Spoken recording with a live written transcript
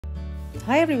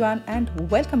Hi everyone and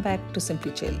welcome back to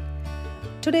Simply Chill.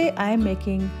 Today I am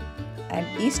making an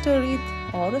Easter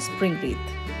wreath or a spring wreath.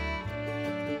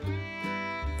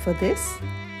 For this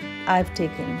I've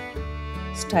taken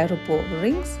styrofoam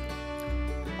rings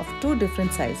of two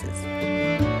different sizes.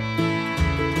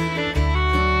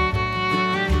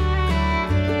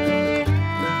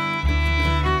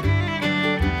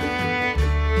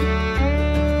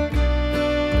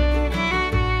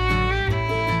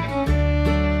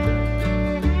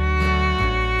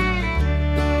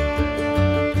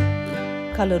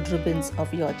 Colored ribbons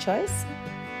of your choice.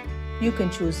 You can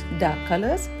choose dark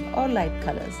colors or light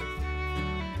colors.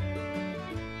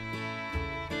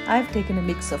 I've taken a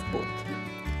mix of both.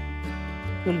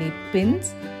 You'll need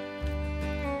pins,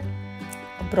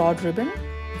 a broad ribbon,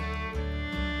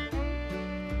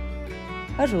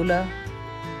 a ruler,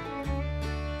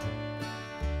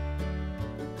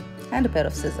 and a pair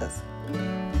of scissors.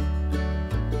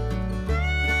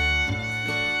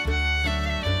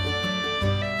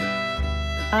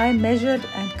 I measured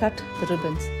and cut the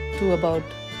ribbons to about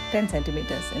 10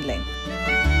 centimeters in length.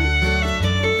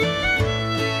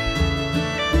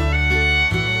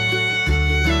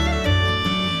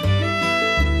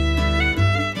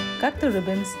 Cut the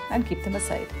ribbons and keep them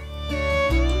aside.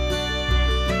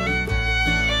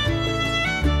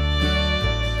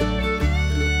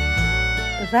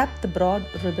 Wrap the broad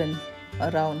ribbon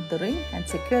around the ring and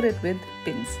secure it with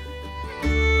pins.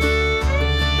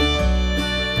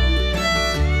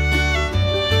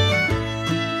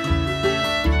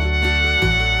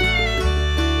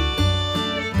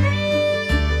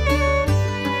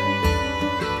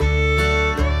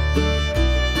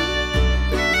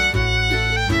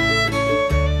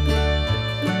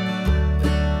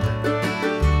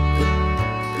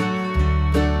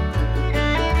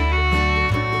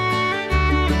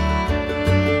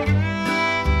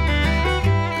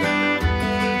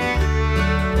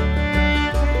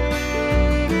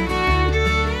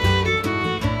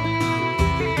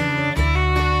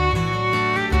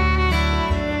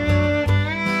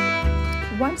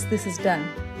 Once this is done,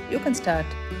 you can start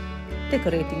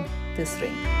decorating this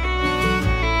ring.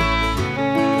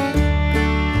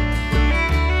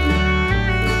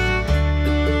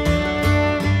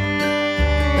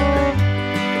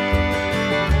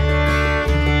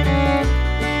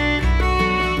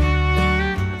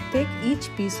 Take each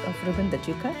piece of ribbon that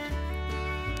you cut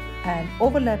and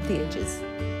overlap the edges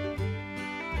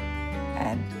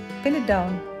and pin it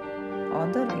down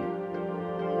on the ring.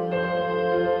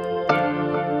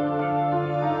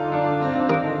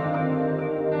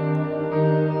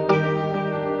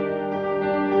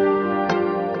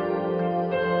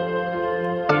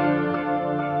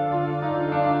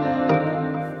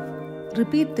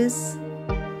 Repeat this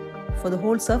for the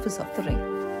whole surface of the ring.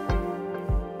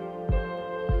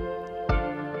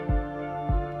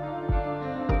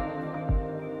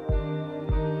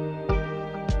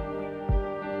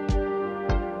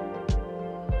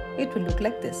 It will look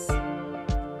like this.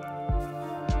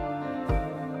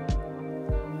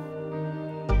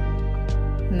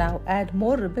 Now add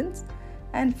more ribbons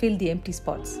and fill the empty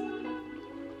spots.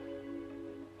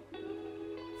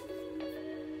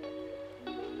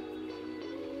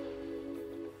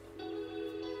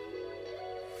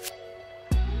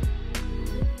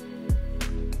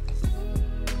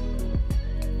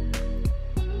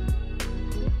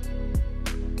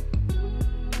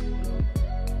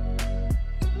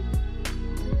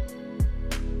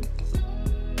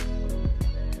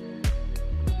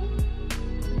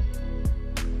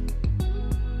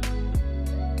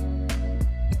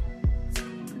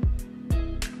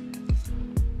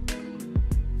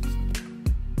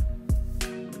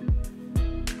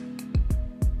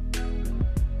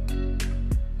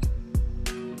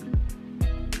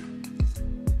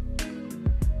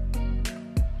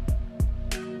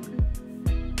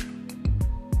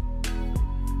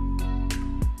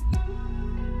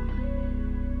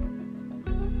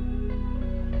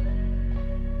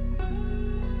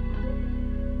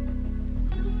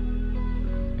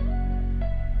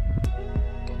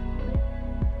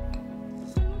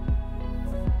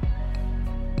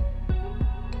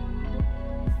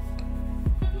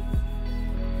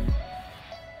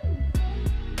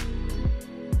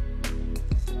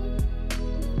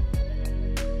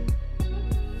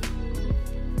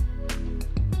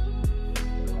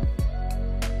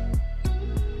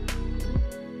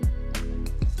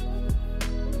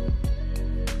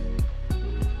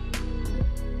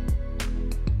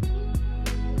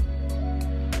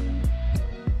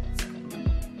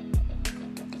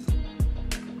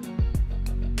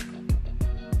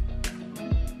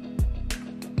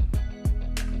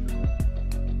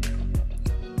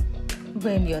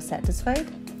 When you are satisfied,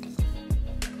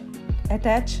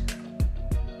 attach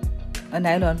a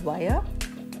nylon wire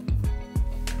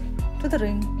to the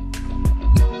ring.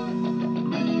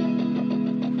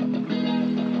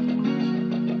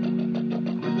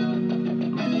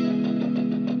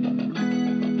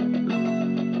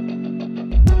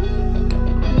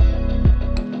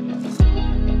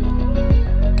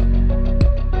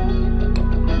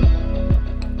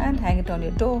 And hang it on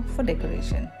your door for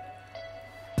decoration.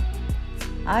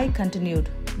 I continued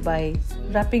by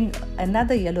wrapping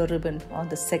another yellow ribbon on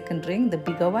the second ring, the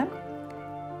bigger one,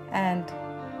 and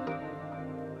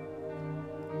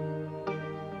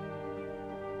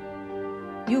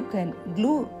you can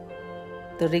glue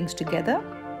the rings together.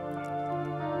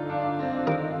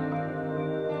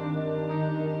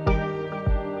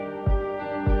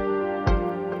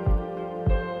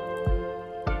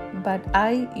 But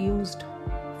I used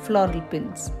floral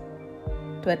pins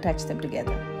to attach them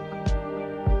together.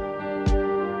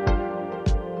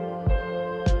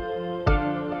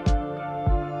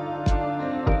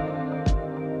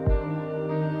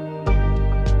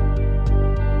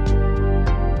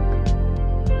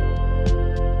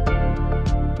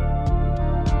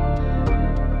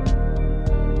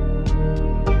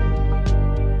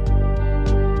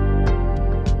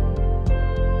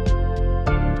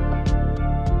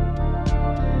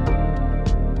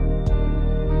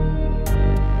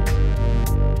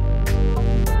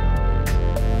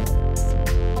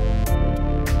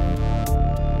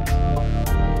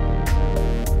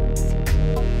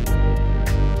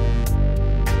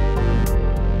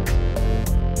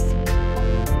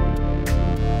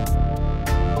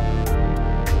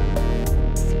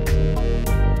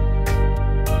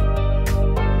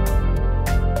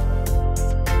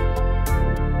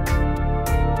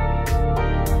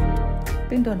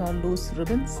 Pinned on all loose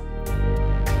ribbons.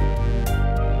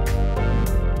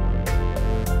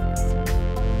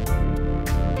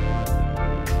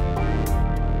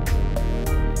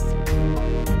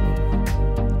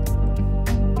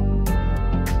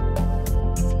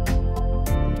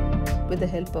 With the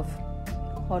help of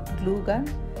hot glue gun,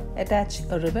 attach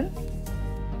a ribbon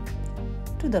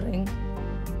to the ring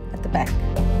at the back.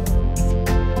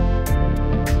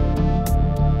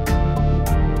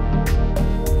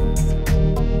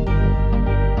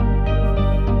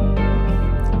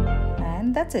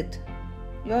 That's it.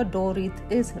 Your door wreath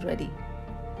is ready.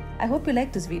 I hope you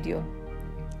liked this video.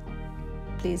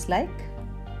 Please like,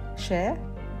 share,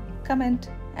 comment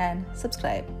and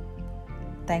subscribe.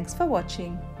 Thanks for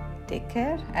watching. Take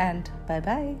care and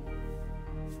bye-bye.